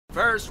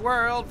First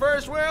world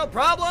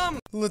problem!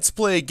 Let's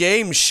play a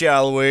game,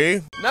 shall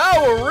we?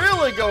 Now we're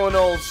really going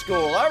old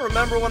school. I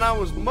remember when I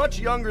was much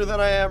younger than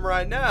I am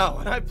right now,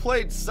 and I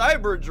played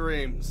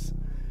Cyberdreams.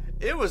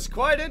 It was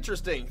quite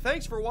interesting.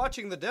 Thanks for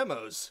watching the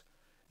demos.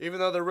 Even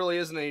though there really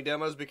isn't any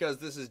demos because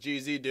this is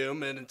GZ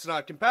Doom and it's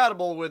not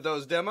compatible with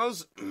those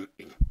demos.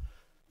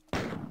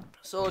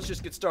 So let's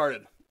just get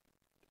started.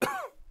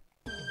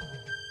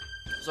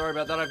 Sorry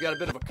about that, I've got a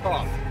bit of a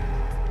cough.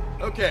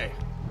 Okay.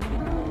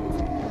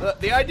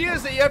 The idea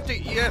is that you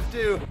have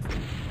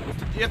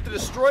to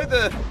destroy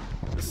the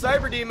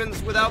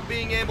Cyberdemons without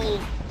being able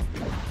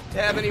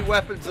to have any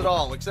weapons at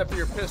all, except for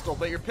your pistol.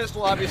 But your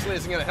pistol obviously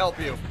isn't going to help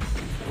you.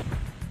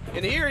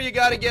 And here you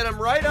got to get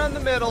them right on the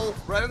middle,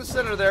 right in the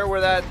center there,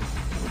 where that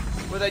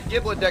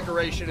giblet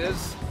decoration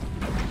is.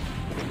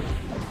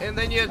 And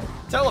then you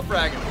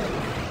telefrag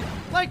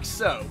them, like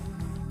so.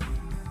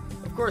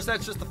 Of course,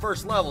 that's just the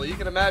first level. You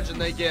can imagine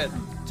they get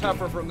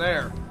tougher from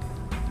there.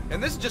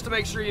 And this is just to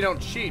make sure you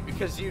don't cheat,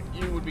 because you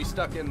would be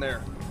stuck in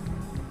there.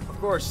 Of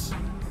course,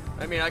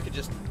 I mean, I could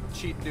just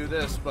cheat and do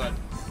this, but,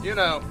 you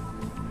know,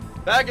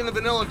 back in the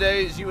vanilla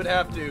days, you would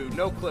have to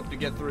no-clip to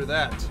get through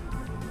that.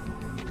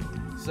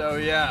 So,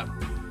 yeah.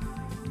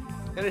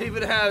 And it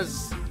even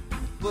has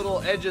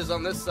little edges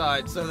on this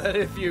side, so that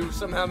if you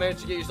somehow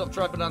manage to get yourself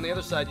trapped on the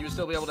other side, you would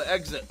still be able to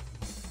exit.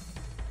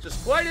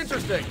 Just quite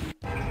interesting.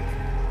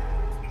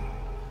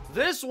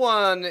 This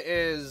one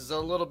is a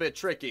little bit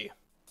tricky.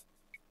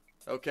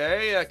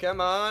 Okay, come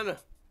on.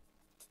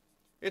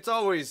 It's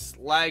always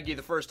laggy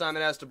the first time it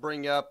has to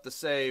bring up the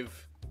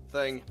save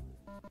thing.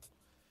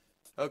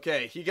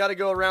 Okay, you gotta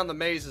go around the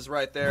mazes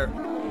right there.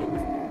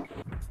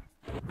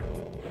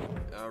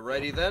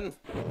 Alrighty then.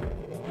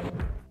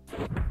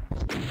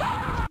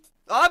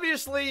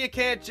 Obviously, you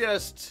can't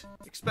just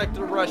expect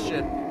to rush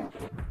it.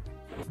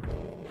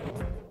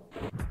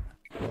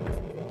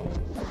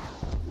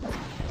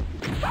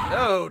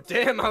 Oh,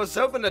 damn, I was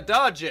hoping to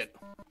dodge it.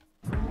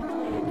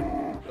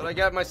 But I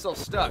got myself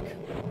stuck.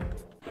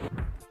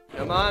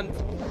 Come on.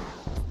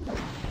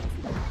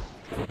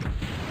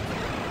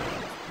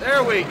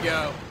 There we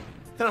go.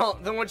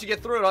 Then once you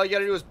get through it, all you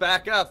gotta do is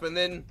back up, and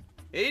then...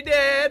 He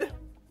did!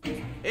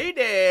 He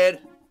did!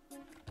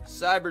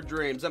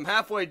 Cyberdreams. I'm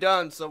halfway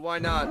done, so why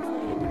not?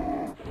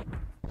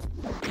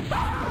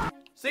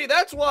 See,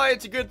 that's why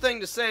it's a good thing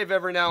to save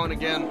every now and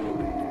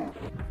again.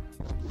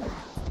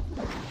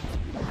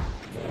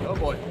 Oh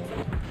boy.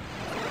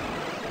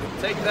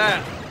 Take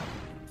that.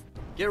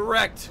 Get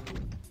wrecked.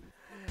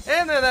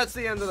 And then that's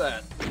the end of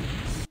that.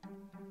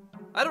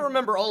 I don't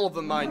remember all of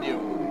them, mind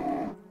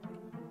you.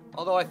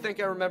 Although I think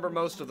I remember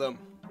most of them.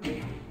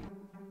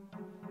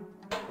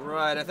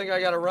 Right, I think I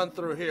gotta run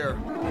through here.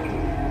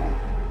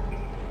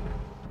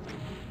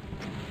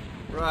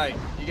 Right,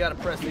 you gotta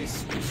press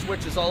these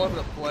switches all over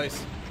the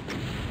place.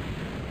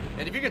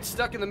 And if you get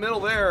stuck in the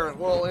middle there,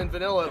 well, in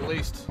vanilla at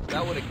least,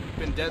 that would have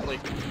been deadly.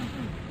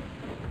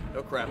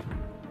 Oh crap.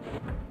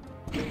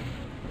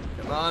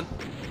 Come on.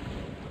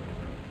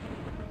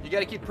 You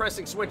gotta keep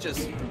pressing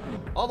switches,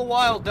 all the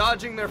while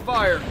dodging their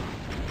fire.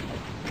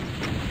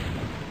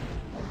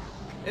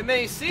 It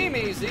may seem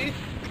easy.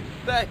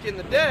 Back in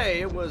the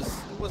day, it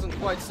wasn't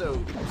quite so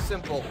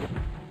simple.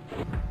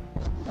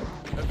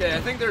 Okay,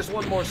 I think there's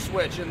one more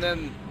switch, and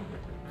then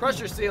crush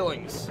your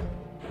ceilings.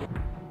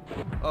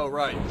 Oh,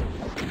 right.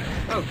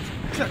 Oh,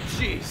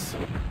 jeez.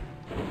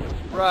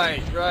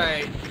 Right.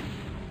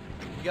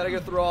 You gotta go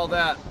through all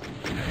that.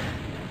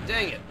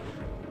 Dang it.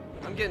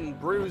 I'm getting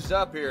bruised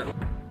up here.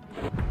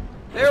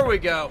 There we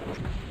go.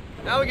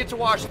 Now we get to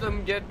watch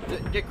them get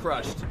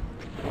crushed.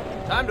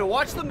 Time to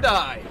watch them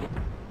die.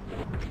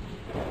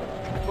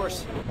 Of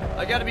course,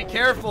 I gotta be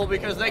careful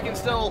because they can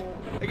still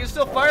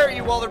fire at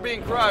you while they're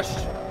being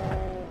crushed.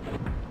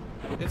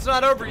 It's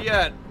not over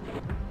yet.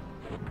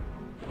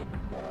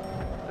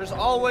 There's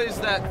always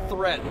that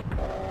threat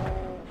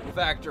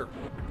factor.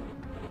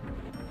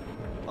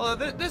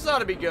 Although this ought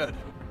to be good.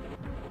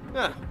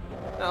 Huh.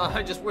 No,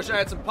 I just wish I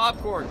had some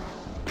popcorn.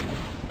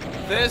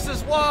 This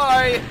is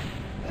why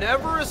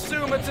never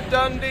assume it's a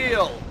done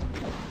deal.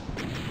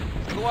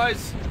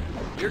 Otherwise,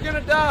 you're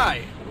gonna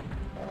die.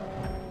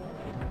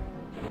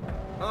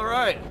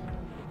 Alright.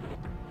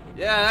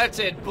 Yeah, that's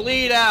it.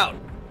 Bleed out.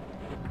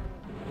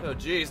 Oh,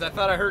 jeez. I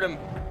thought I heard him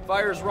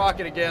fire his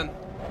rocket again.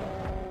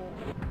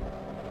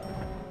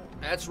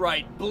 That's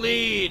right.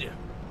 Bleed.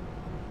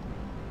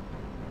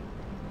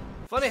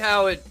 Funny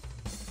how it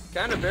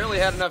kind of barely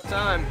had enough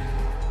time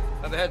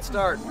of a head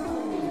start.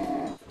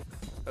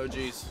 Oh,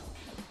 jeez.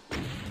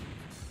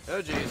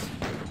 Oh, jeez.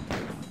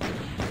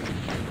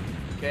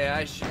 Okay,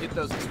 I should get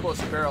those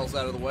explosive barrels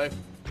out of the way.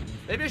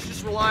 Maybe I should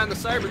just rely on the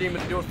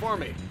Cyberdemon to do it for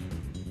me.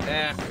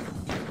 Nah.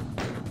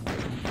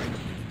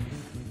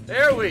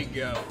 There we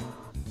go.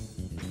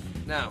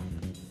 Now,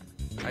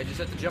 I just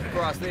have to jump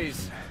across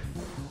these.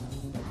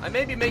 I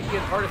may be making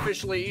it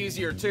artificially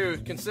easier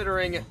too,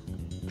 considering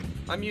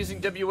I'm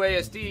using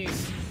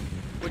WASDs,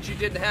 which you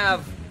didn't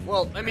have.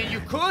 Well, I mean,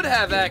 you could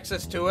have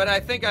access to it. I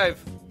think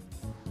I've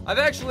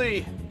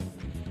actually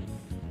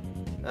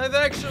I've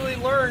actually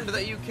learned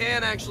that you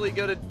can actually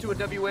go to a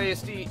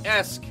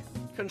WASD-esque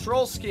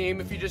control scheme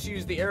if you just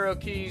use the arrow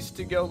keys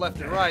to go left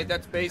and right.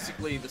 That's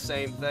basically the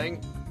same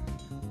thing.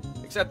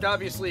 Except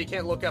obviously you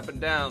can't look up and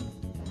down.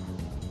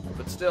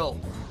 But still.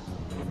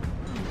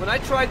 When I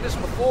tried this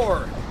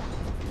before,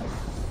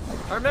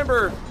 I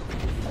remember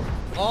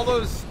all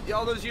those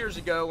years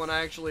ago when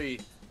I actually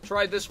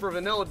tried this for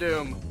Vanilla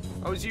Doom,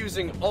 I was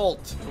using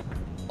Alt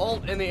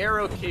and the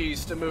arrow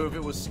keys to move.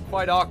 It was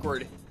quite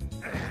awkward.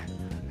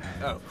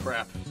 Oh,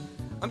 crap.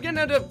 I'm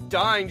gonna end up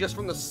dying just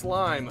from the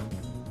slime.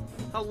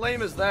 How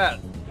lame is that?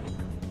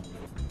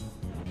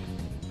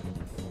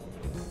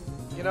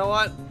 You know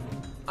what?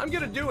 I'm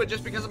gonna do it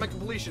just because I'm a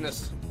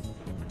completionist.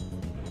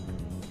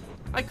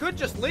 I could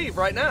just leave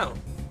right now.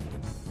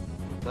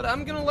 But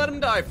I'm gonna let him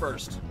die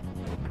first.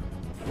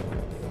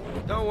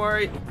 Don't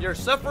worry, your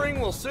suffering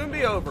will soon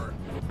be over.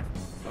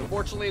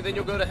 Unfortunately, then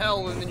you'll go to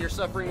hell and then your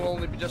suffering will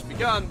only be just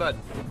begun, but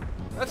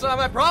that's not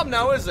my problem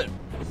now, is it?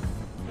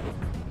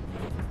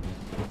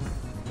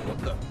 What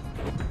the?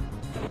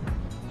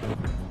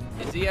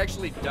 Is he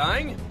actually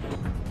dying?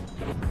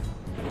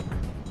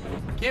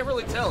 Can't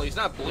really tell. He's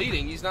not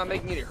bleeding. He's not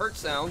making any hurt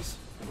sounds.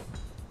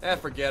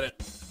 Forget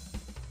it.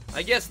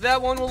 I guess that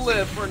one will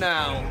live for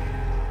now.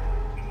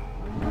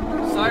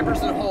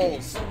 Cybers and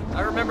holes.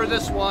 I remember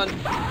this one.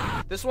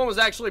 This one was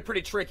actually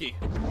pretty tricky.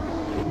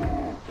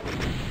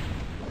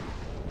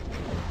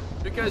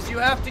 Because you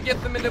have to get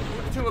them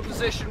into a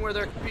position where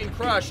they're being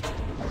crushed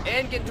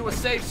and get to a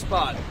safe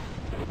spot.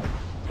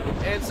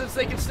 And since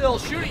they can still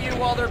shoot at you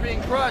while they're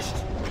being crushed,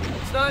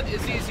 it's not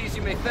as easy as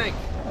you may think.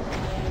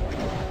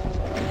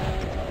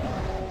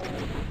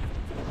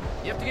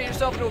 You have to get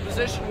yourself into a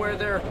position where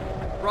their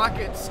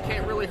rockets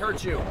can't really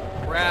hurt you.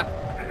 Crap.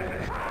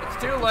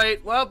 It's too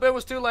late. Well, it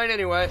was too late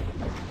anyway.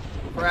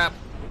 Crap.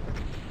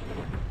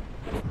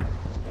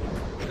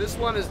 This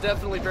one is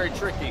definitely very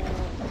tricky.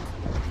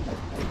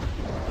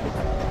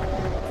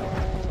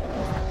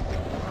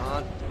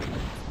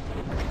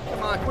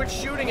 Come on, quit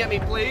shooting at me,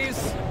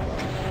 please.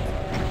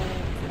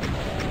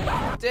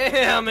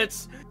 Damn,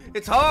 it's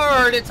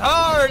hard, it's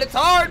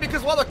hard,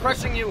 because while they're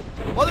crushing you,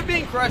 while they're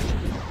being crushed,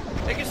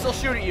 they can still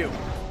shoot at you,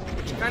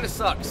 which kind of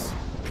sucks.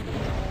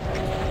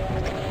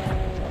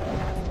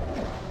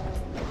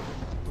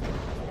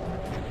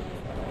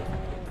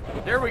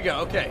 There we go,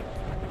 okay.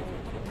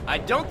 I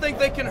don't think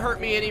they can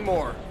hurt me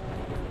anymore.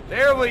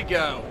 There we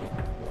go.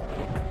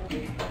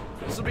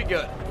 This will be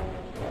good.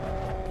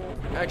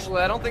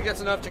 Actually, I don't think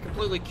that's enough to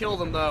completely kill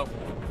them, though.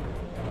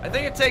 I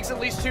think it takes at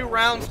least 2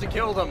 rounds to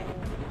kill them.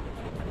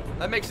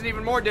 That makes it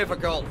even more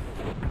difficult.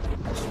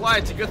 Which is why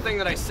it's a good thing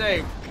that I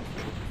saved.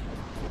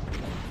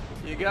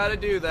 You gotta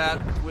do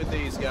that with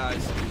these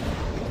guys.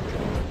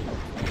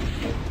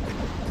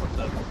 What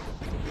the?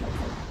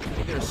 I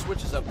think there's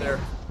switches up there.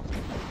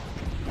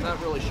 I'm not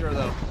really sure,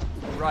 though.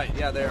 Right,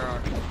 yeah, there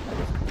are.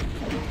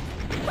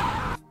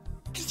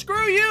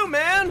 Screw you,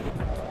 man!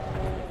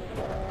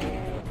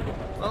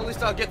 Well, at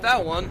least I'll get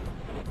that one.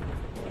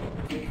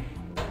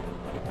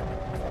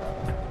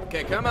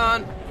 Okay, come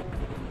on.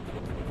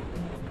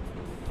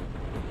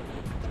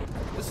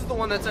 This is the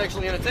one that's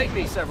actually going to take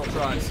me several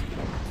tries.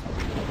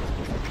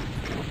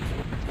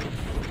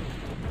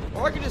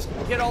 Or I could just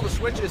hit all the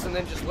switches and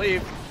then just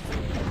leave.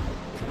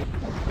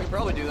 I could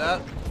probably do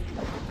that.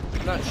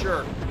 I'm not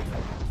sure.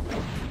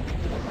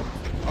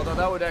 Although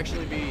that would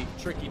actually be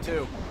tricky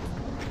too.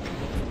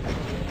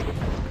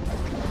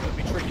 It would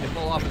be tricky to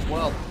pull off as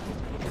well.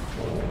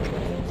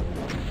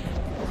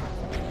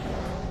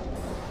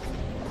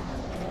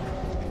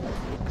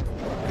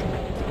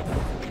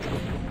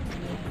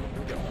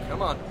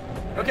 Come on.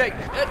 Okay,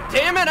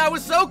 damn it, I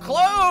was so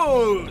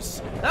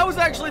close! That was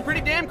actually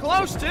pretty damn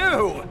close,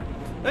 too!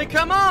 Hey,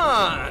 come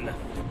on!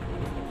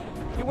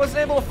 He wasn't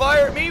able to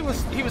fire at me, he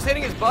was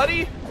hitting his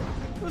buddy?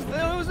 It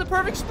was the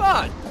perfect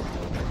spot!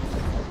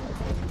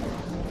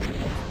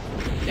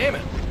 Damn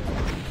it.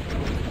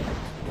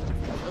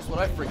 That's what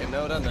I freaking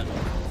know, doesn't it?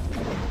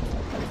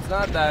 It's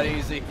not that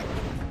easy.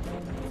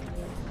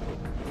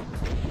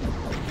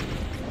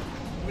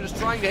 Just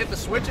trying to hit the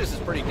switches is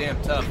pretty damn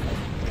tough.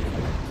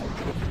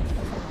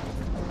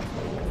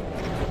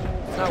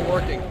 It's not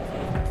working.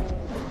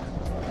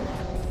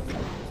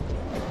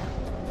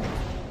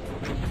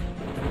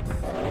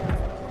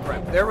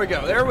 Crap, there we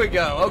go, there we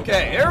go.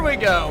 Okay, there we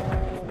go.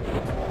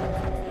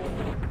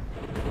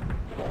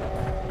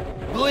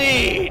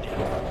 Bleed!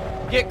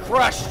 Get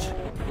crushed!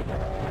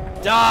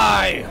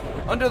 Die!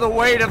 Under the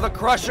weight of the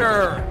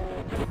crusher!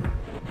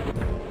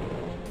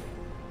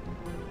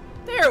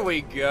 There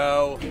we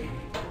go.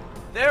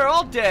 They're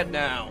all dead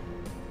now.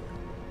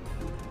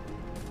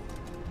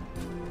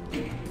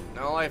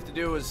 Now all I have to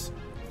do is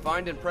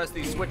find and press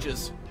these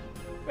switches.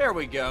 There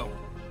we go.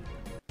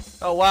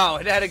 Oh wow,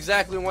 it had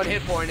exactly 1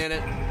 hit point in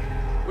it,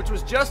 which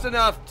was just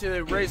enough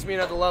to raise me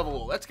another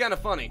level. That's kind of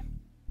funny.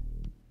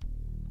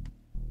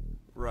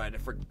 Right, I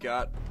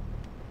forgot.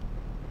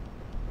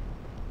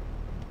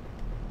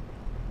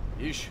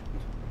 Yeesh.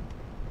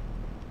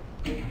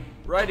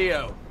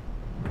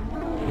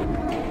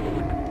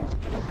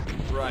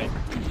 Right.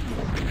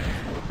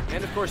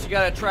 And of course you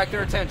gotta attract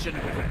their attention.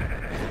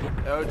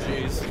 Oh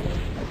jeez.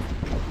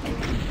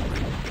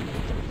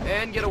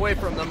 And get away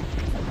from them.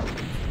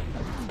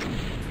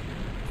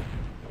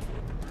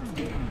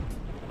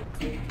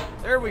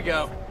 There we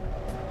go.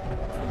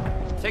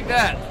 Take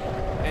that.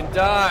 And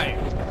die.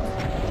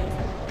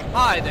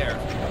 Hi there.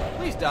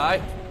 Please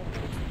die.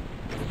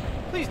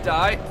 Please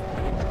die.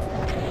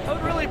 I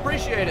would really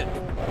appreciate it.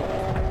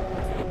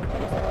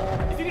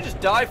 If you could just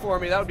die for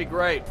me, that would be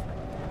great.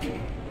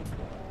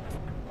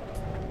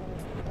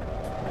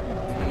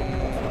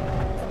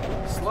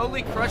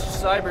 Slowly crushed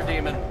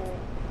Cyberdemon.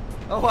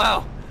 Oh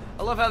wow.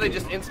 I love how they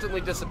just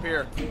instantly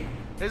disappear.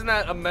 Isn't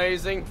that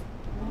amazing?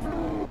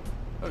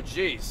 Oh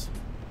jeez.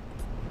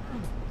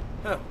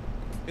 Oh,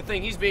 good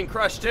thing he's being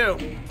crushed too.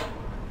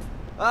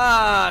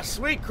 Ah,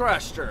 sweet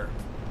crushed her.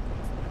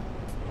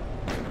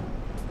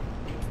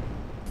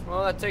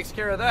 Well, that takes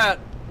care of that.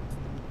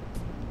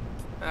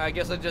 I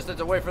guess I just have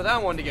to wait for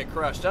that one to get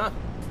crushed, huh?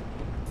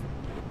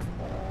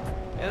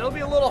 And it'll be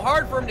a little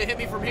hard for him to hit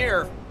me from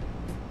here.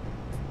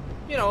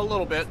 You know, a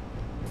little bit.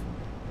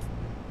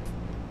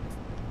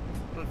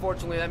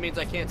 Unfortunately, that means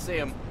I can't see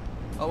him.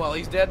 Oh well,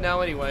 he's dead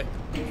now anyway.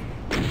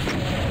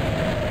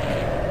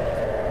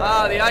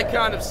 Ah, the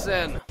icon of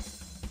sin.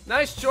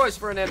 Nice choice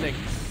for an ending.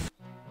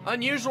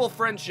 Unusual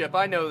friendship,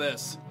 I know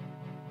this.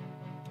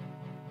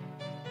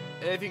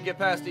 If you can get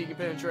past it, you can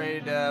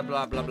penetrate,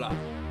 blah, blah, blah.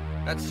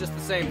 That's just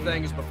the same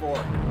thing as before.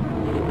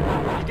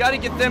 You gotta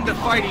get them to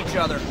fight each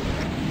other.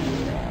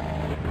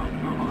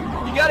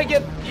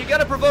 You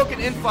gotta provoke an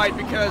infight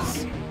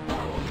because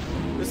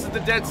this is the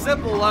dead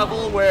simple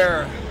level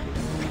where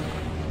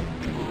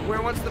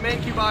once the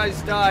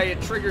Mancubis die,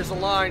 it triggers a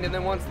line, and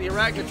then once the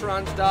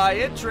Arachnotrons die,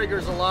 it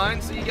triggers a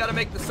line, so you gotta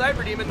make the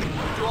Cyberdemon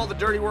do all the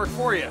dirty work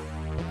for you.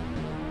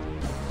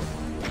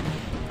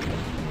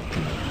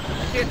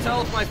 I can't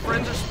tell if my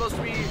friends are supposed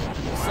to be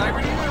the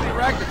Cyberdemon or the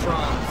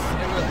Arachnotrons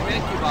and the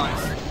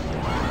Mancubis.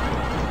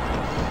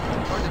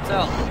 Hard to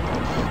tell.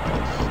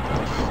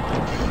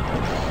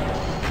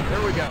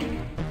 There we go.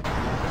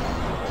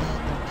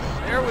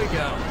 There we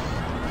go.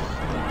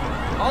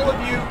 All of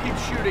you keep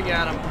shooting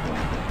at him.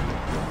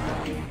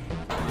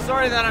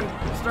 Sorry that I'm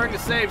starting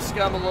to save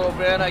scum a little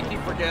bit. I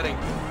keep forgetting.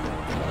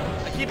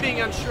 I keep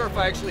being unsure if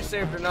I actually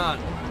saved or not.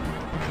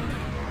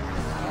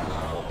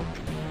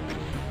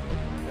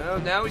 Oh,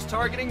 now he's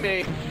targeting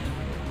me.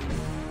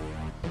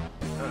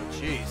 Oh,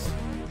 jeez.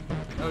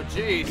 Oh,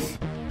 jeez.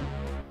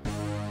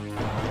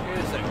 It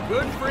is a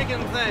good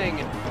freaking thing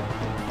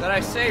that I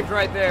saved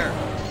right there.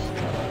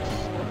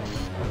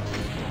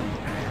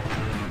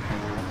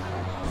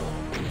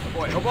 Oh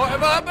boy, oh boy,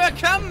 oh boy,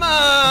 come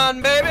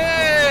on, baby!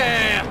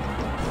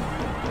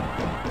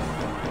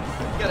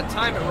 You gotta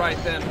time it right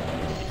then.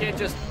 You can't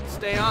just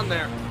stay on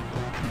there.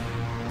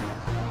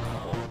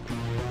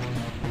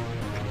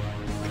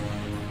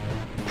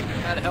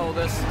 How the hell is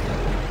this?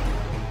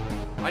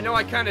 I know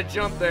I kind of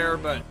jumped there,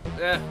 but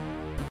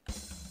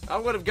I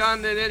would have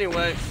gotten it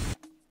anyway.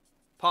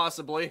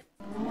 Possibly.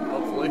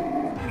 Hopefully.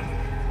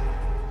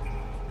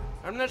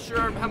 I'm not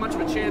sure how much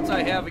of a chance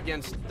I have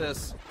against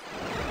this.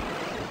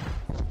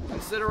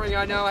 Considering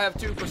I now have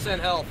 2%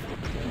 health.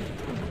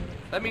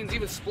 That means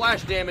even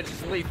splash damage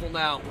is lethal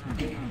now.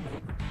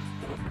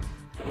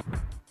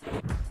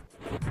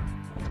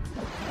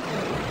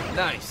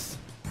 Nice.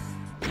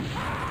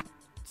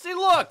 See,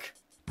 look!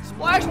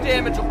 Splash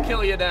damage will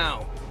kill you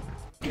now.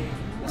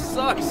 This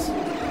sucks.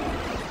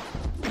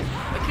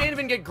 I can't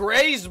even get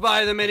grazed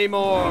by them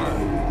anymore.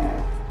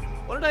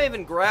 What did I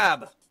even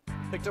grab?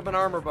 Picked up an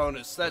armor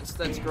bonus. That's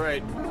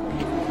great.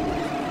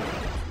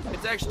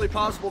 It's actually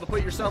possible to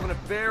put yourself in a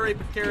very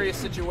precarious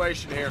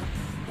situation here.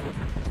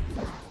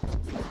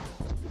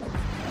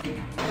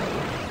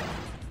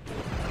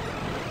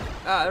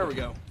 Ah, there we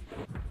go.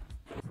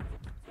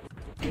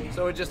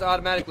 So it just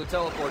automatically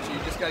teleports you.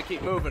 You just gotta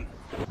keep moving.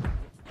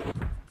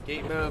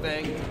 Keep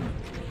moving.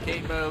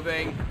 Keep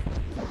moving.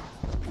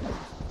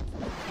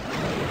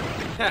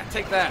 Ha,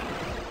 take that.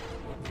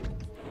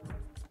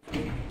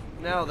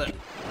 Now then.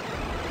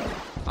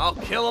 I'll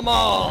kill them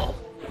all.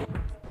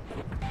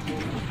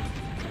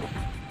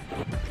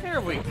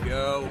 There we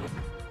go.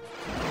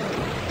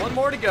 One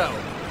more to go.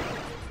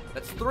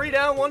 That's 3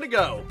 down, 1 to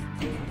go.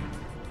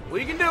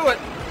 We can do it.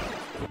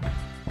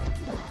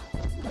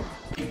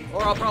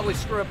 Or I'll probably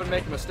screw up and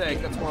make a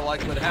mistake. That's more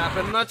likely to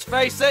happen. Let's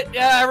face it.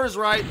 Yeah, I was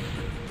right.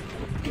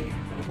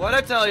 What'd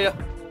I tell you?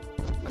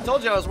 I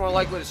told you I was more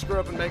likely to screw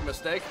up and make a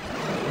mistake.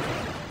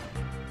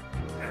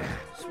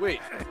 Sweet.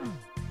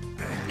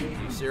 Are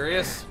you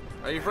serious?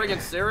 Are you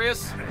friggin'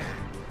 serious?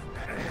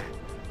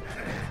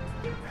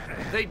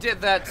 They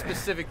did that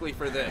specifically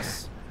for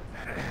this.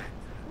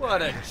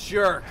 What a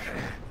jerk.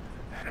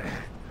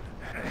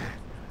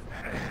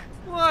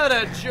 What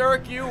a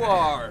jerk you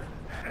are.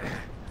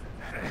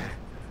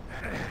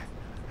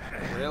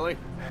 Really?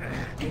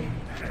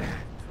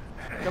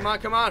 Come on,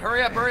 come on,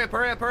 hurry up, hurry up,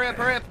 hurry up, hurry up,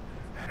 hurry up.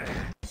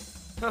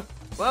 Huh.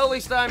 Well, at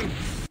least I'm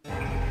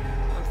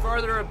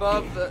farther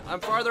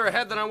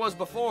ahead than I was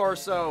before,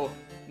 so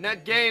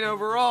net gain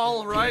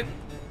overall, right?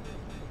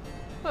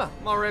 Huh,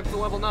 I'm already up to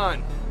level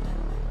 9.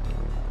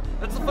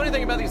 That's the funny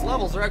thing about these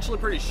levels, they're actually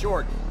pretty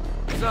short.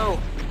 So,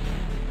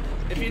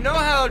 if you know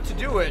how to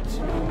do it,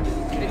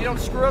 and you don't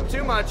screw up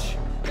too much,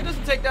 it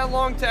doesn't take that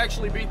long to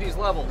actually beat these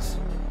levels.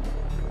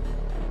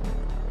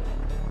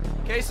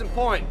 Case in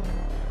point.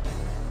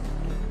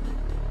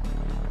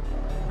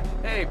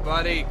 Hey,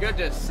 buddy, good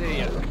to see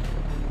you.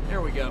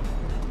 Here we go.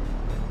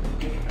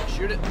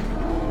 Shoot it.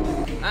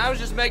 I was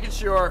just making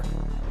sure.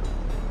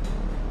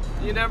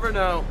 You never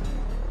know.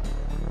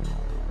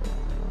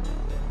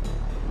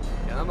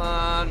 Come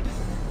on.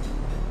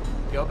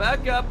 Go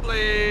back up,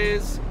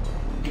 please.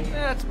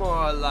 That's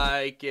more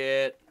like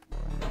it.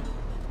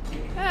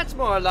 That's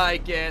more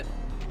like it.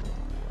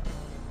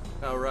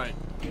 Oh, right.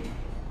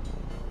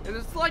 And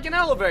it's like an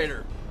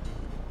elevator.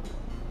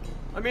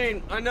 I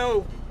mean, I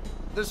know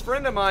this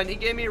friend of mine, he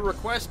gave me a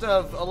request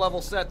of a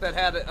level set that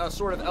had a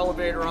sort of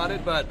elevator on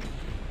it, but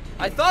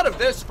I thought of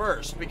this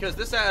first, because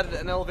this had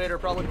an elevator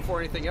probably before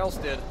anything else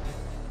did.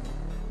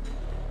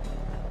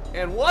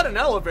 And what an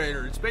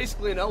elevator! It's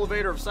basically an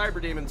elevator of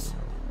Cyberdemons.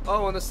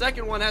 Oh, and the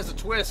second one has a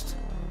twist.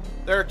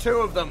 There are 2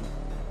 of them.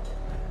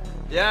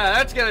 Yeah,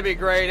 that's gonna be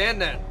great,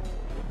 isn't it?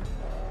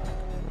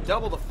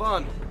 Double the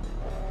fun.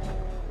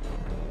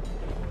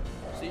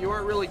 So you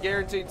aren't really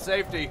guaranteed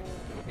safety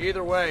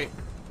either way.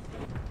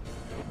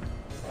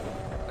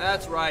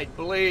 That's right,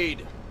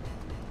 bleed.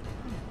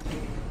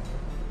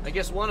 I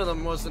guess one of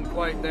them wasn't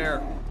quite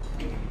there.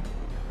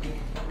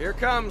 Here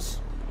comes.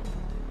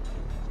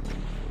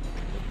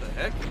 What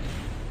the heck?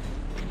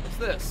 What's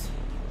this?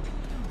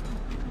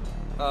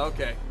 Oh,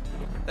 okay.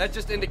 That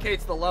just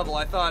indicates the level.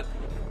 I thought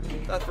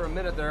for a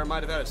minute there I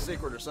might have had a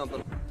secret or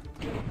something.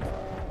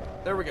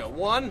 There we go.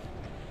 1.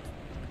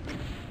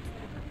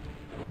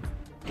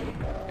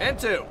 And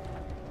 2.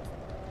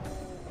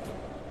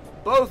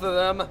 Both of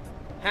them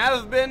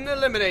have been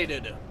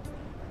eliminated.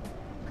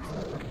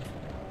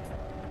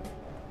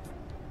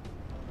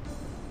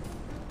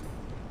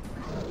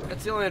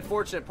 That's the only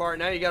unfortunate part.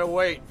 Now you gotta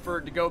wait for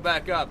it to go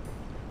back up.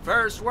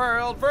 First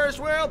world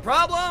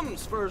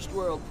problems! First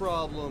world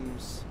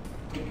problems.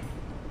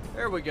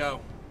 There we go.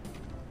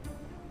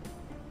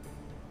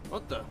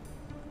 What the?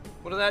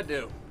 What did that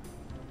do?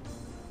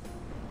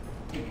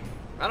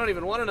 I don't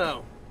even want to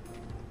know.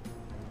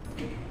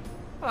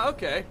 Oh,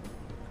 okay.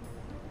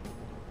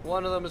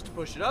 One of them is to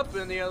push it up,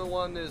 and the other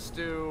one is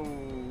to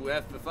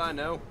if I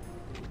know.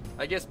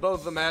 I guess both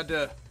of them had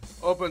to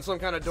open some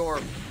kind of door.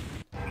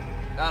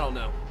 I don't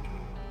know.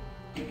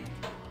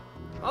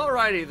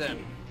 Alrighty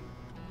then.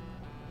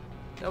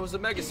 That was a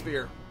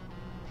megasphere.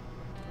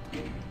 I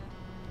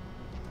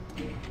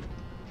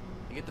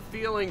get the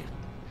feeling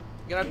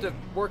you're gonna have to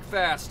work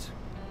fast.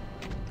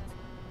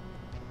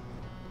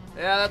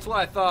 Yeah, that's what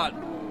I thought.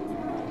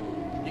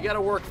 You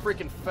gotta work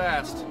freaking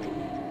fast.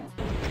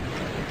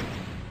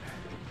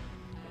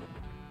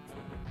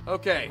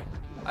 Okay.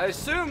 I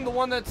assume the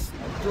one that's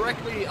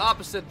directly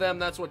opposite them,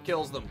 that's what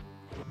kills them.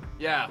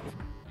 Yeah.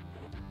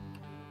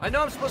 I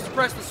know I'm supposed to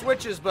press the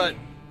switches, but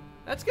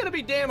that's gonna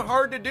be damn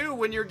hard to do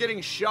when you're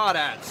getting shot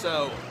at,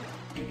 so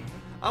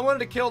I wanted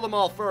to kill them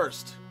all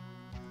first.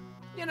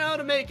 You know,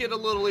 to make it a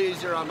little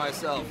easier on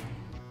myself.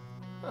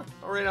 Huh,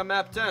 already on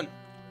map 10.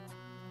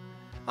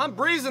 I'm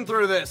breezing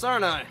through this,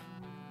 aren't I?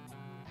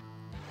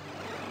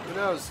 Who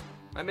knows?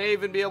 I may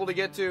even be able to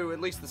get to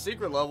at least the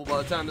secret level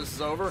by the time this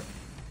is over.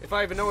 If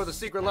I even know where the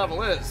secret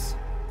level is.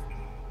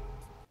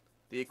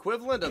 The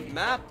equivalent of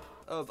map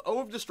of O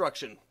of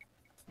Destruction.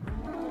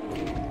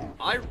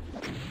 I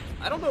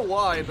don't know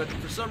why, but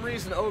for some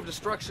reason O of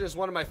Destruction is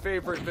one of my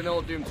favorite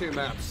Vanilla Doom 2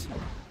 maps.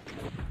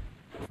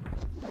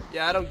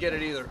 Yeah, I don't get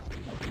it either.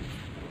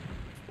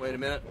 Wait a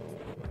minute.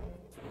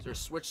 Is there a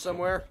switch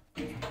somewhere?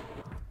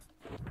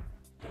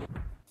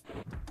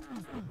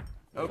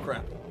 Oh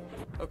crap.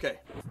 Okay.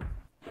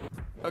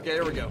 Okay,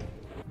 there we go.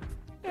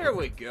 There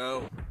we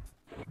go.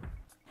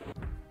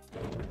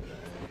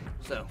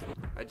 So,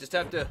 I just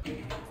have to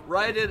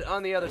ride it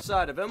on the other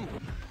side of him.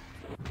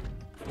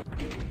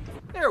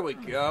 There we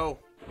go.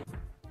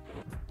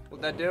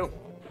 What'd that do?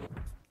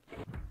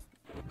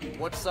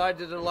 What side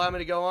did it allow me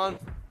to go on?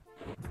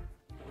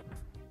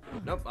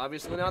 Nope,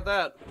 obviously not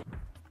that.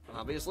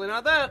 Obviously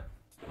not that.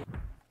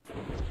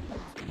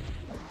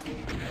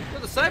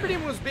 But the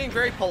Cyberdemon was being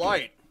very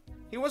polite.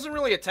 He wasn't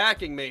really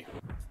attacking me.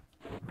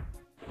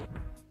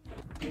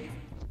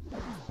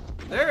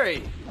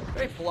 Very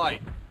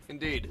polite,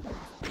 indeed.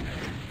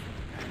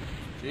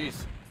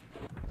 Jeez.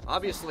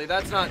 Obviously,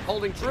 that's not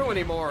holding true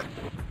anymore.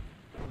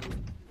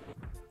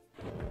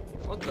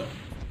 What the?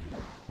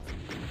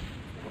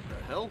 What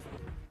the hell?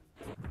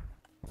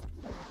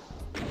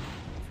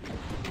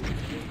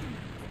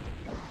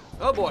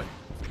 Oh boy.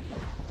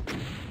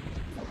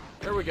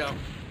 There we go.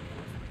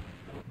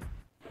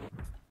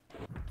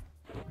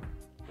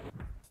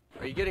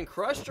 Are you getting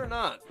crushed or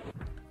not?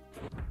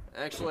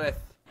 Actually,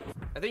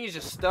 I think he's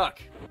just stuck.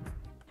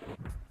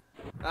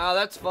 Ah,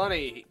 that's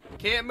funny.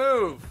 Can't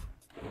move.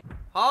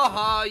 Ha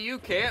ha, you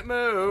can't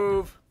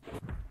move.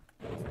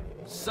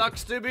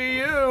 Sucks to be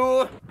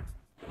you.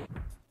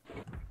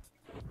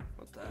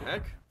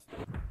 heck?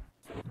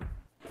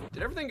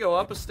 Did everything go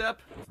up a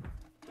step?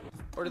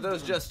 Or did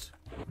those just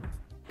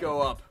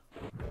go up?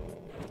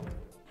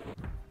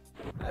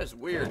 That is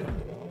weird.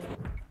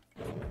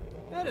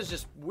 That is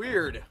just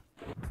weird.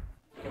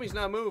 How come he's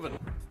not moving?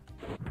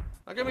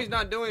 How come he's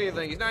not doing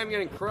anything? He's not even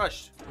getting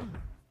crushed.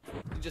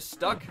 He just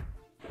stuck?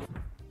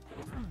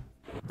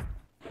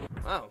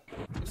 Wow.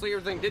 Looks like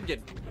everything did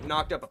get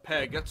knocked up a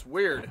peg. That's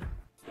weird.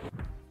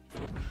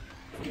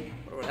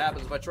 Wonder what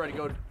happens if I try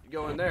to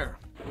go in there.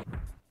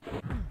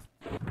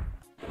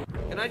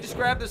 Can I just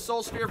grab this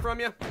soul sphere from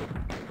you?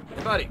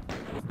 Hey, buddy.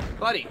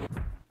 Buddy.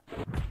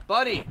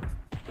 Buddy.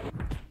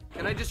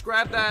 Can I just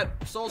grab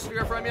that soul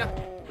sphere from you?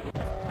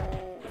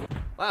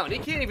 Wow, and he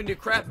can't even do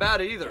crap about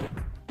it either.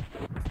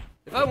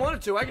 If I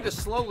wanted to, I could just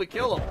slowly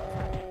kill him.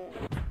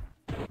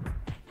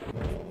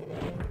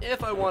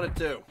 If I wanted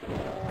to.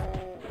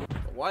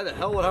 But why the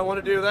hell would I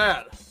want to do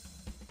that?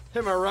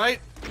 Am I right?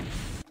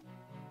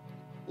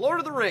 Lord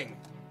of the Ring.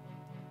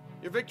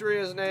 Your victory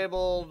is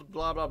enabled,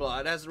 blah, blah, blah.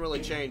 It hasn't really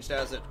changed,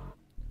 has it?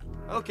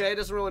 Okay, it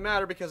doesn't really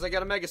matter because I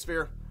got a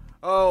megasphere.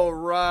 Oh,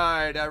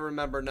 right, I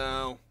remember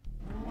now.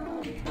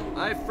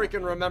 I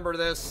freaking remember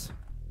this.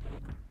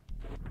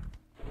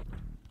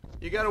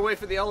 You gotta wait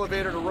for the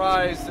elevator to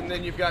rise, and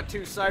then you've got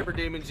 2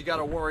 Cyberdemons you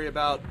gotta worry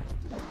about.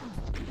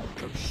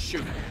 Oh,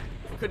 shoot.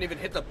 I couldn't even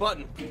hit the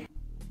button.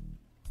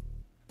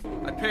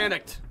 I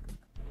panicked.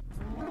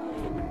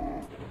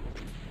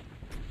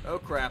 Oh,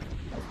 crap.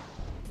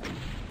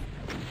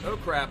 Oh,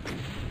 crap.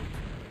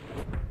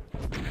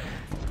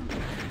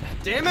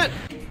 Damn it!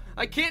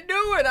 I can't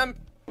do it! I'm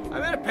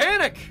in a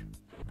panic!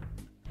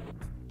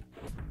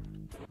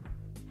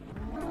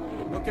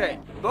 Okay,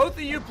 both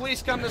of you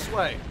please come this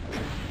way.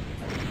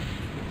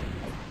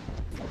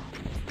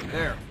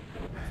 There.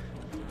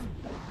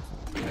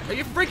 Are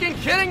you freaking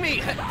kidding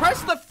me?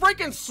 Press the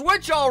freaking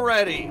switch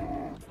already!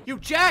 You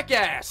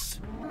jackass!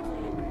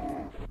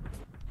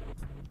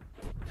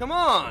 Come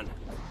on!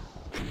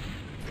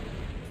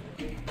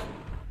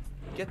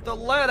 Get the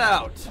lead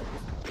out!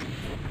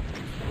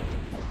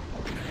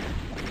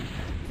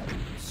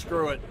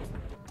 Screw it.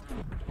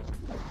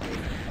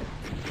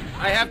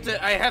 I have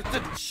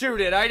to shoot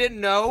it. I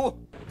didn't know.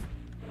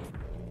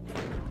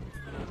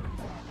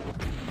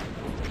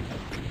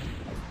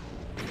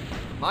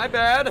 My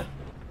bad.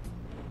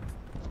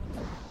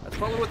 That's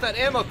probably what that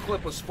ammo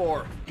clip was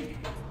for.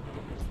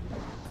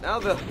 Now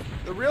the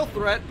real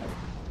threat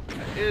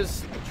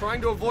is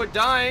trying to avoid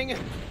dying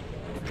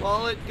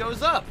while it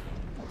goes up.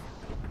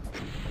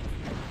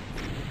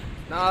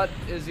 Not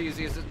as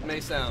easy as it may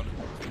sound.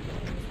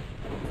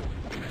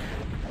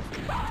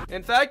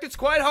 In fact, it's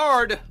quite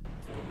hard.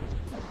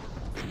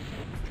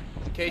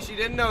 In case you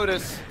didn't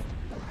notice,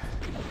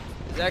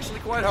 it's actually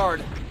quite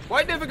hard.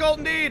 Quite difficult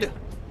indeed.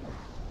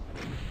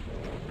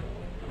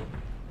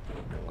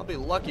 I'll be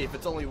lucky if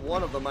it's only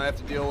one of them I have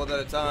to deal with at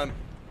a time.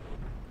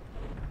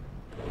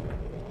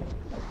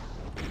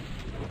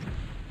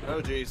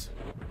 Oh, jeez.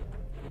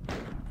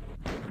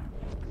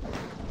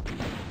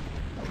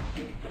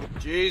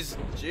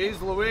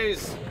 Jeez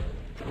Louise.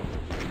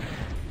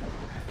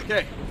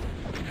 Okay.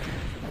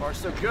 So far,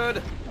 so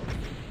good.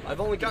 I've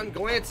only gotten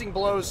glancing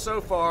blows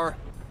so far.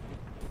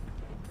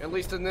 At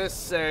least in this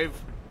save.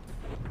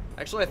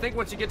 Actually, I think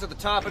once you get to the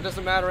top, it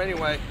doesn't matter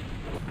anyway.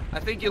 I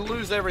think you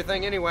lose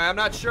everything anyway. I'm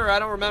not sure. I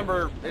don't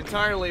remember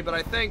entirely, but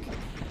I think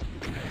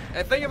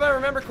if I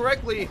remember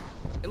correctly,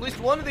 at least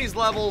one of these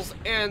levels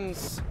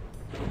ends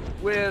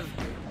with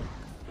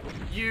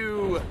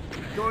you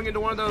going into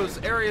one of those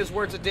areas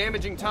where it's a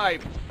damaging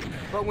type,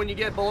 but when you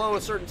get below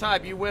a certain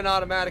type, you win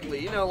automatically.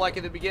 You know, like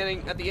at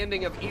the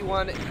ending of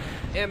E1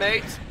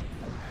 M8.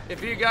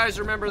 If you guys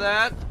remember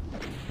that,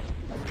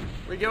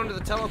 where you go into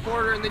the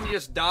teleporter and then you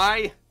just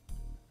die.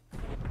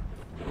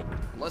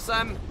 Unless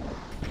I'm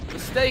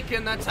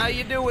mistaken, that's how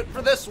you do it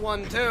for this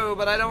one too,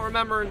 but I don't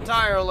remember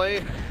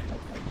entirely.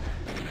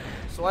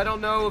 So I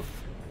don't know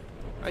if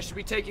I should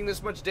be taking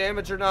this much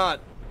damage or not.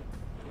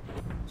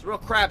 It's a real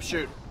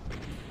crapshoot.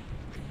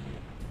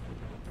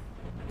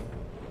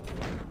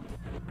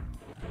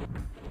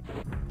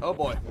 Oh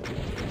boy.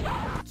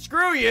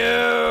 Screw you!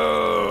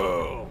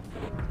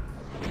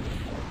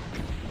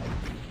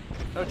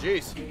 Oh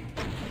jeez.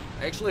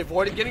 I actually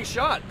avoided getting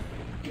shot.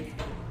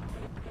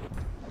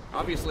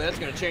 Obviously that's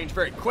going to change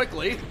very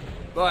quickly,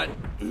 but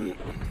at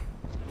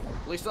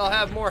least I'll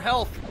have more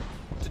health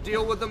to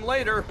deal with them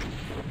later.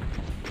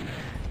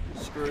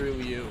 Screw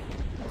you.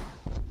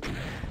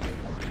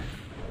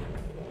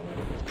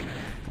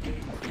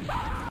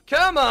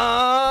 Come on,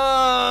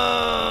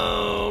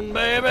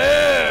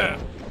 baby!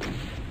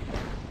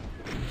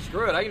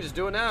 Screw it, I can just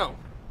do it now.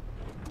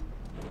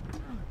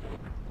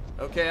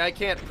 Okay, I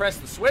can't press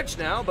the switch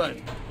now, but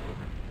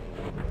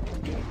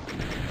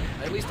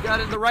I at least got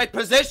it in the right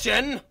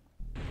position.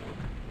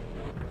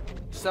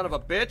 Son of a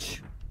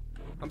bitch.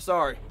 I'm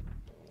sorry.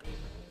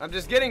 I'm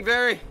just getting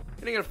in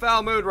a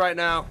foul mood right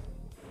now.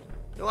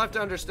 You'll have to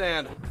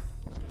understand.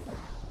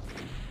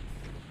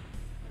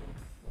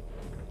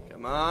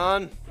 Come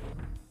on.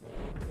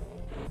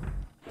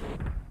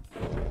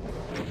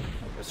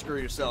 screw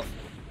yourself.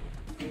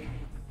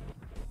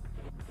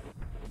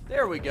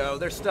 There we go.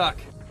 They're stuck.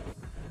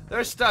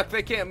 They're stuck.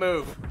 They can't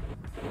move.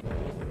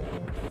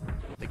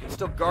 They can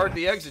still guard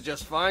the exit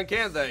just fine,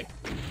 can't they?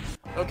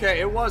 Okay,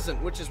 it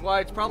wasn't, which is why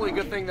it's probably a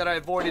good thing that I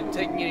avoided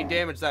taking any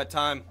damage that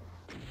time.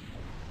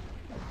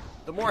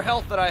 The more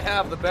health that I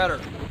have, the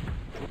better.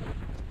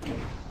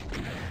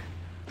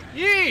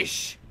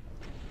 Yeesh!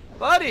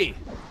 Buddy!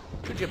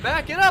 Could you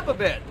back it up a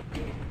bit?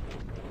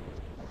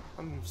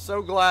 I'm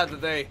so glad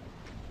that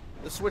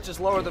the switches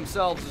lower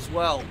themselves as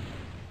well.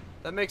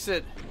 That makes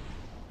it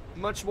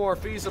much more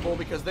feasible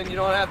because then you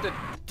don't have to...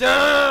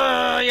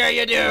 Duh! Yeah,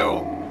 you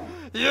do!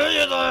 Yeah,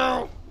 you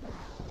do!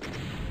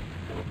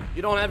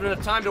 You don't have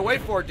enough time to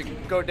wait for it to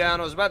go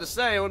down. I was about to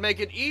say, it would make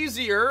it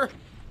easier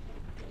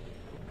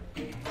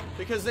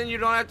because then you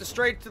don't have to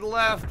strafe to the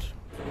left.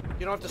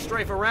 You don't have to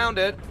strafe around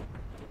it.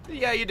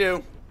 Yeah, you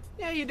do.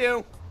 Yeah, you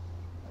do.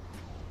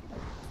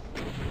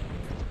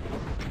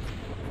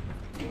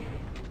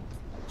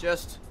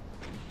 Just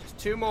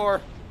 2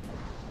 more.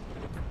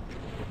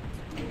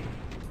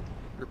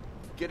 You're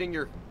getting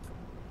your...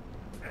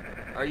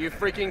 Are you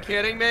freaking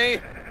kidding me?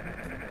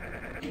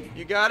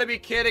 You gotta be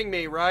kidding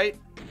me, right?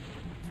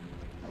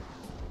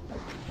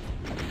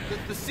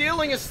 The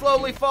ceiling is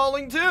slowly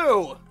falling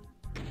too!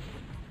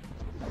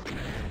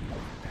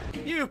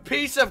 You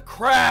piece of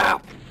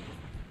crap!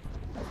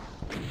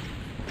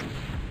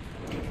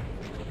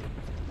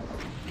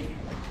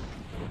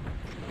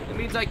 It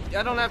means I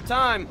don't have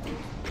time.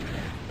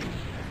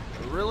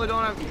 I really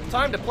don't have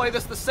time to play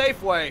this the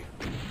safe way.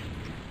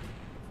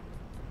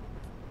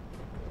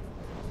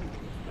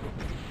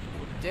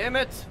 Damn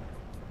it.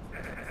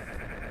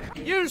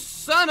 You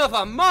son of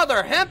a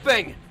mother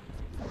hemping!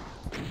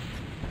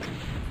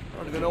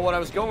 I don't even know what I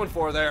was going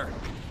for there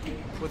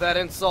with that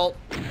insult.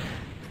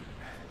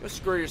 Go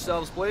screw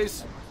yourselves,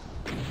 please.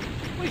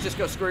 Please just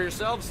go screw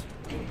yourselves.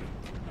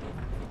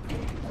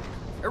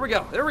 Here we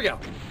go. There we go.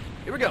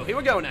 Here we go. Here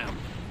we go now.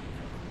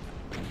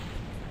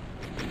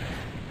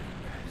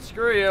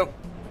 Screw you.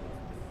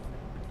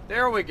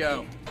 There we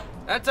go.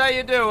 That's how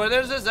you do it.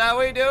 This is how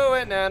we do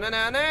it. Na na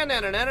na na na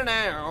na na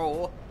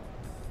na.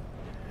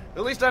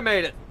 At least I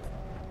made it.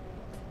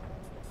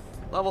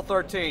 Level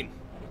 13.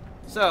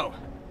 So,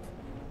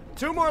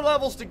 2 more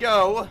levels to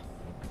go,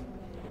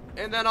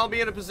 and then I'll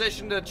be in a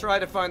position to try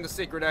to find the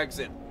secret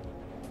exit.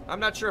 I'm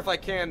not sure if I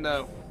can,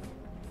 though.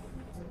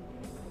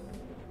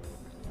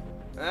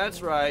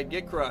 That's right,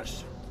 get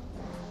crushed.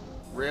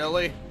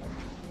 Really?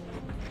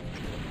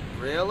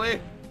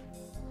 Really?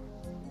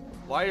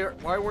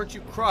 Why weren't you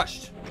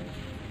crushed?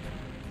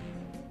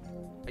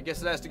 I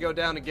guess it has to go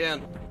down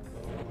again.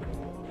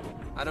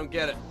 I don't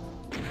get it.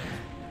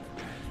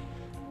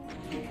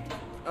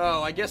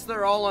 Oh, I guess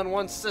they're all on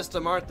one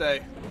system, aren't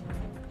they?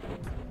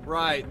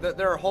 Right,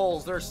 there are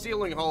holes. There are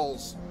ceiling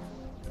holes.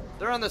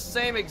 They're on the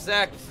same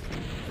exact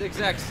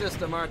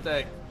system, aren't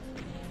they?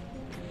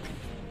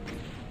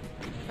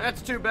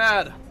 That's too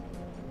bad.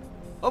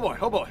 Oh boy,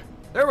 oh boy.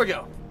 There we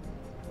go.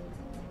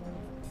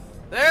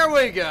 There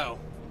we go.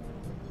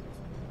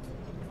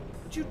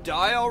 Did you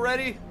die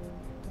already?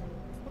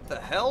 What the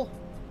hell?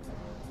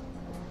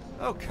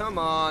 Oh, come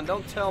on.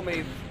 Don't tell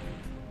me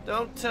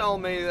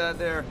that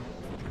they're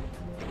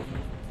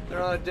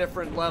on a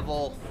different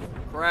level.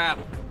 Crap.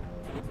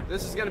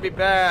 This is gonna be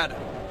bad.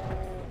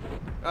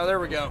 Oh, there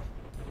we go.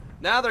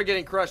 Now they're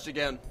getting crushed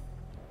again.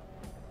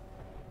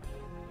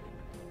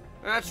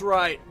 That's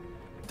right.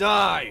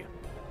 Die.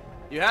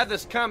 You had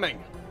this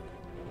coming.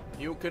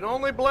 You can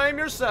only blame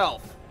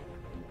yourself.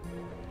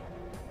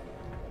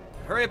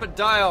 Hurry up and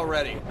die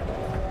already.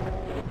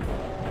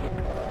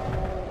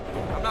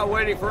 I'm not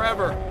waiting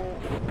forever.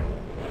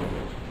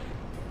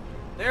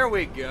 There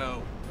we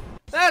go.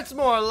 That's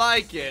more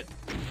like it.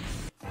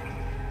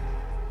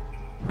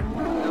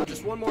 Now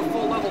just 1 more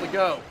full level to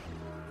go.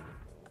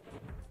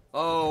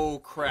 Oh,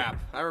 crap.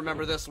 I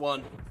remember this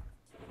one.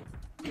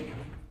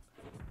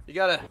 You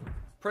gotta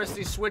press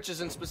these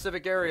switches in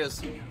specific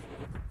areas.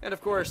 And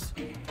of course,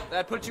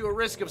 that puts you at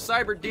risk of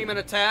Cyberdemon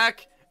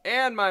attack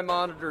and my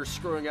monitor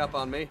screwing up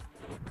on me.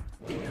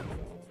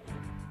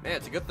 Man,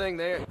 it's a good thing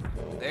they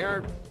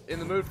aren't in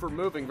the mood for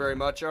moving very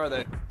much, are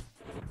they?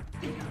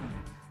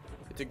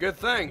 It's a good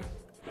thing.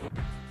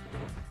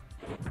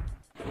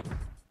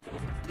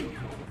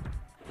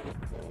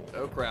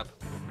 Oh, crap.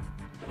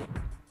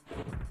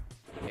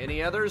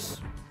 Any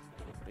others?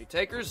 Any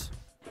takers?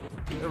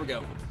 There we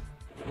go.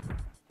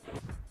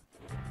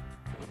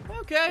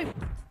 Okay.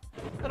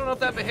 I don't know if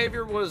that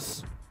behavior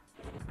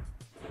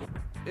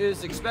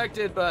is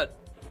expected, but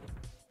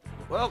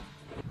well,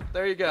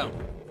 there you go.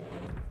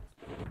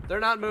 They're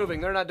not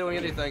moving. They're not doing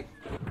anything.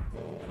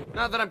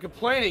 Not that I'm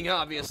complaining,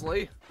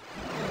 obviously.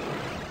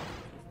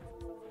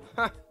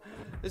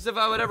 As if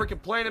I would ever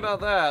complain about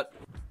that.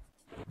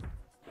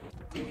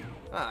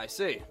 Ah, I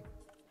see.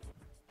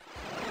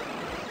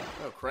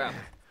 Oh, crap.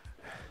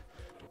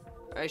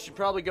 I should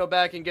probably go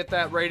back and get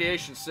that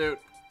radiation suit.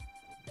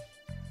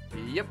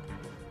 Yep.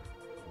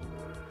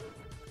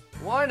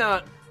 Why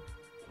not?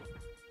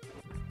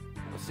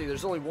 Let's see,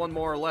 there's only 1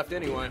 more left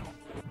anyway.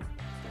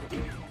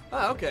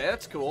 Oh, okay,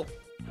 that's cool.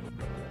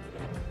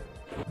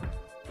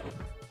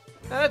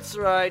 That's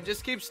right,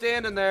 just keep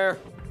standing there.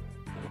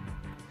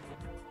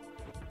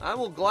 I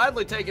will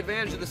gladly take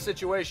advantage of the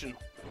situation.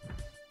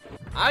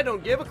 I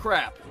don't give a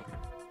crap.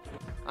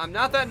 I'm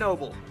not that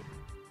noble.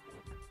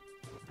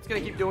 It's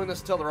gonna keep doing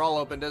this until they're all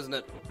opened, isn't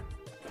it?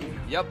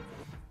 Yep.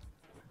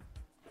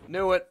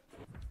 Knew it.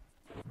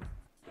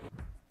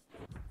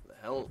 The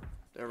hell?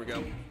 There we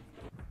go.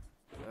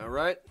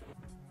 Alright.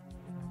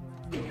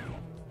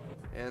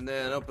 And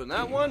then open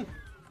that one.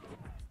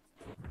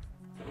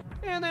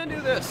 And then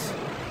do this.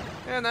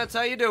 And that's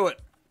how you do it.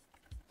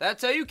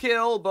 That's how you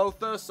kill both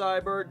the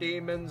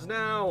Cyberdemons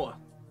now.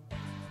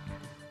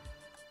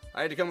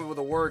 I had to come up with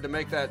a word to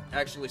make that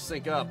actually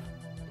sync up.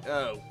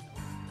 Oh.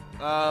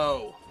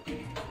 Oh.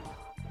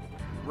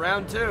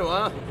 Round 2,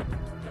 huh?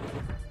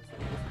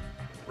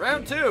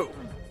 Round 2.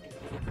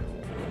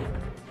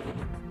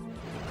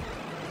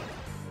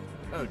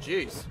 Oh,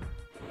 jeez.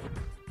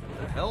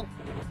 What the hell?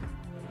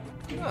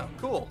 Oh,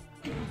 cool.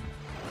 You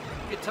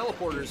get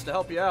teleporters to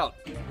help you out.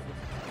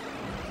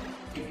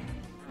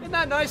 Isn't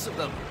that nice of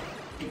them?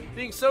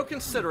 Being so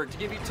considerate to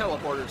give you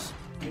teleporters.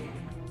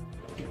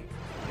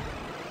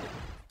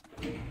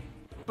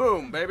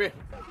 Boom, baby.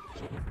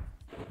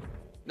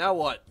 Now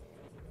what?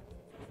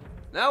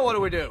 Now what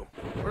do we do?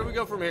 Where do we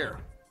go from here?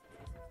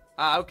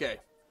 Ah, okay.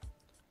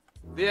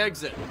 The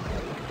exit.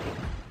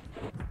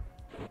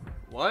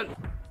 What?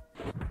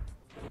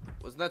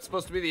 Wasn't that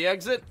supposed to be the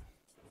exit?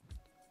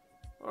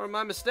 Or am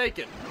I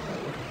mistaken?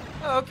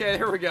 Oh, okay,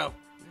 here we go.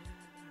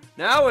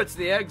 Now it's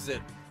the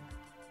exit.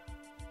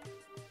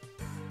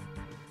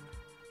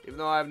 Even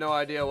though I have no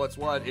idea what's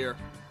what here.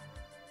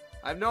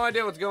 I have no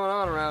idea what's going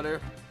on around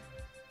here.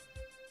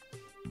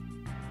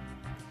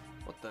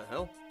 What the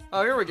hell?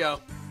 Oh, here we go.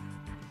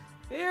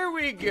 Here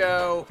we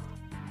go.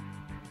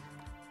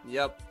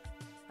 Yep.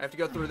 I have to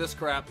go through this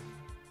crap.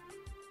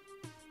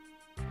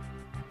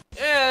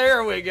 Yeah,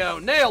 here we go.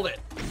 Nailed it.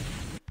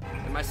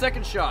 And my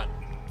second shot.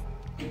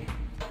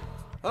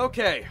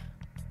 Okay.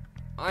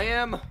 I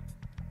am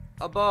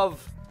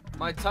above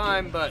my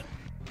time, but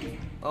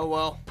oh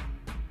well.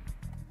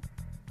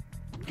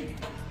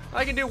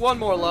 I can do one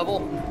more level.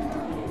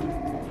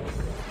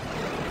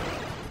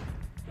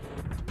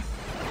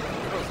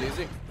 That was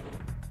easy.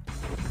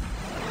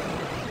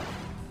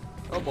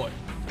 Oh boy.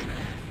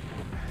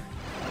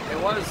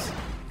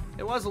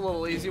 It was a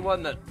little easy,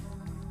 wasn't it?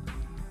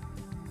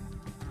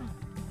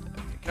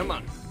 Okay, come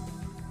on.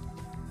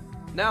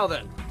 Now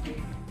then.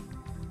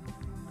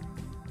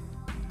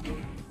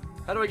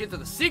 How do I get to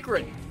the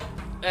secret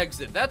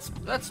exit? That's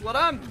what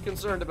I'm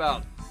concerned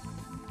about.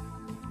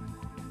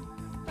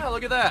 Oh,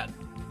 look at that.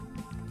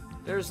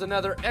 There's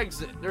another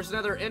exit. There's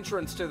another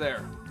entrance to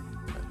there.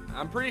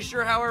 I'm pretty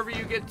sure however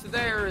you get to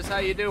there is how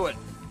you do it.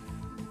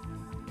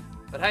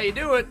 But how you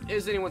do it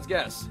is anyone's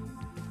guess.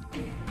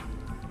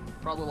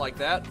 Probably like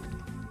that.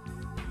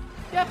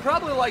 Yeah,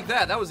 probably like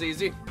that. That was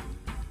easy.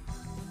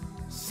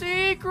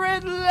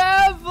 Secret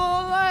level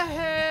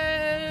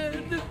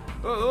ahead.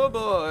 Oh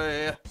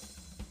boy.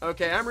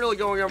 Okay, I'm really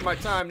going over my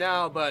time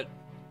now, but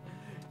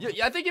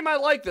I think you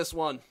might like this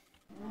one.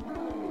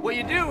 What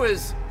you do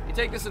is you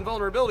take this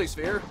invulnerability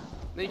sphere,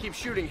 then you keep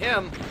shooting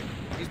him.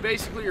 He's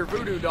basically your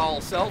voodoo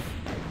doll self.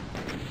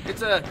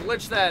 It's a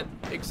glitch that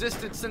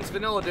existed since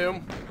Vanilla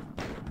Doom.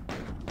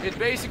 It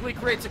basically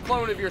creates a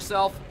clone of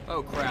yourself.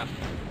 Oh crap.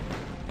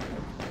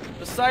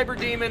 The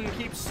Cyberdemon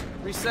keeps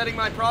resetting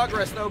my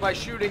progress though by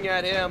shooting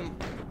at him.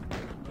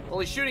 Well,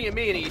 he's shooting at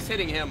me and he's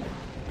hitting him.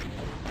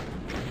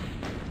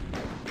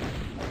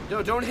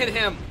 No, don't hit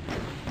him.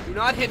 Do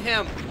not hit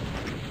him.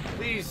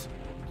 Please,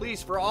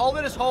 please, for all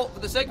that is for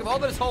the sake of all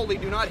that is holy,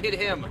 do not hit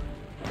him.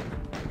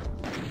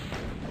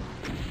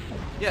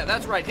 Yeah,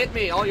 that's right. Hit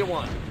me all you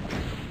want.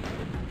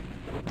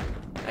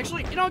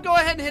 Actually, you know, go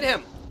ahead and hit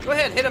him. Go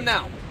ahead, hit him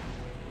now.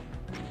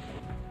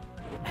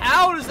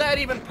 How is that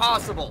even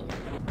possible?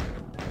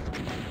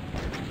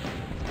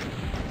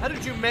 How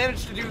did you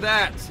manage to do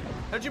that?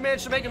 How did you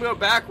manage to make him go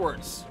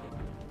backwards?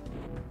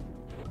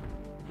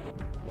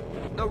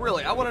 No,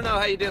 really, I want to know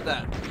how you did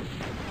that.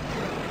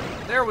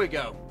 There we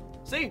go.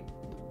 See?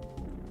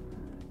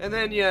 And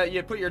then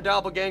you put your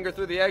doppelganger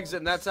through the exit,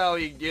 and that's how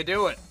you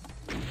do it.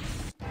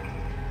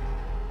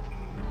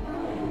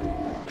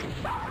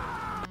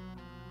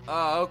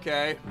 Oh,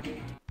 okay.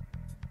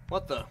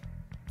 What the?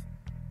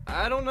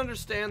 I don't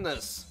understand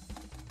this.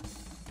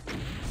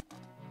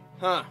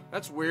 Huh,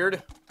 that's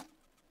weird.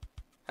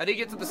 How do you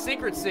get to the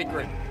secret?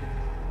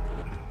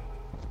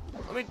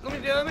 Let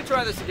me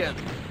try this again.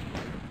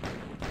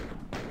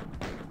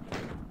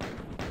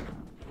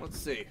 Let's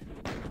see.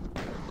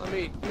 Let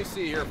me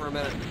see here for a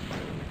minute.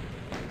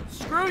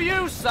 Screw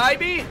you,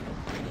 Cybe!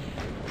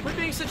 Quit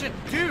being such a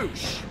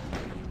douche.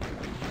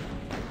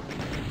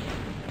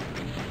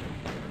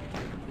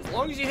 As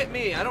long as you hit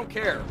me, I don't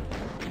care.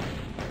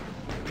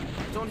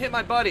 Don't hit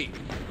my buddy.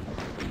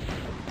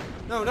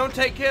 No, don't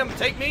take him.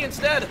 Take me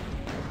instead.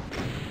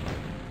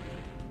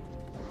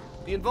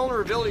 The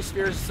invulnerability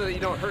sphere is so that you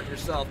don't hurt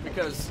yourself,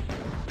 because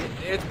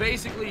it's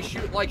basically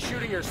like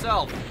shooting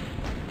yourself.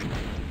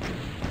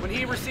 When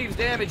he receives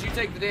damage, you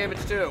take the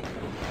damage too.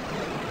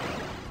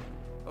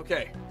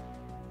 Okay.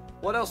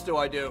 What else do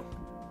I do?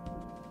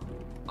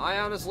 I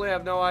honestly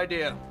have no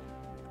idea.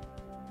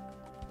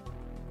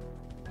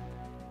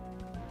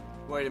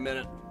 Wait a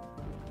minute.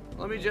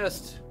 Let me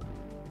just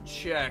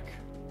check.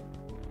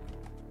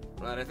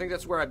 Right, I think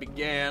that's where I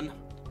began.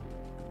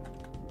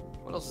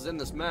 What else is in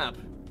this map?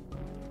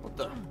 What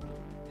the? How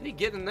did he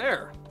get in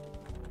there?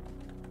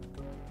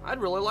 I'd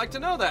really like to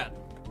know that.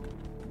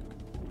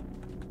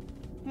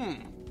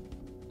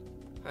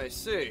 I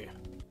see.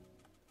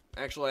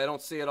 Actually, I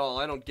don't see it all.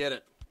 I don't get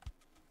it.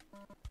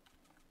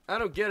 I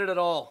don't get it at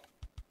all.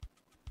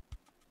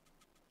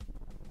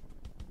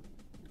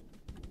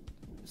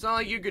 It's not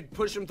like you could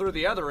push him through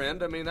the other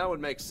end. I mean, that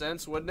would make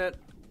sense, wouldn't it?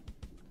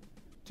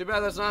 Too bad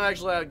that's not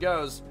actually how it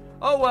goes.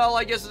 Oh well,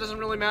 I guess it doesn't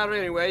really matter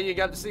anyway. You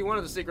got to see one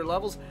of the secret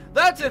levels.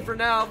 That's it for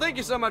now. Thank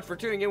you so much for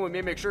tuning in with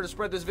me. Make sure to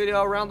spread this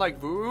video around like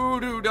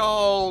voodoo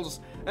dolls.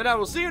 And I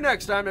will see you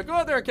next time. Now go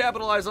out there and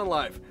capitalize on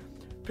life.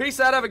 Peace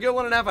out, have a good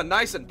one, and have a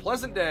nice and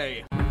pleasant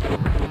day.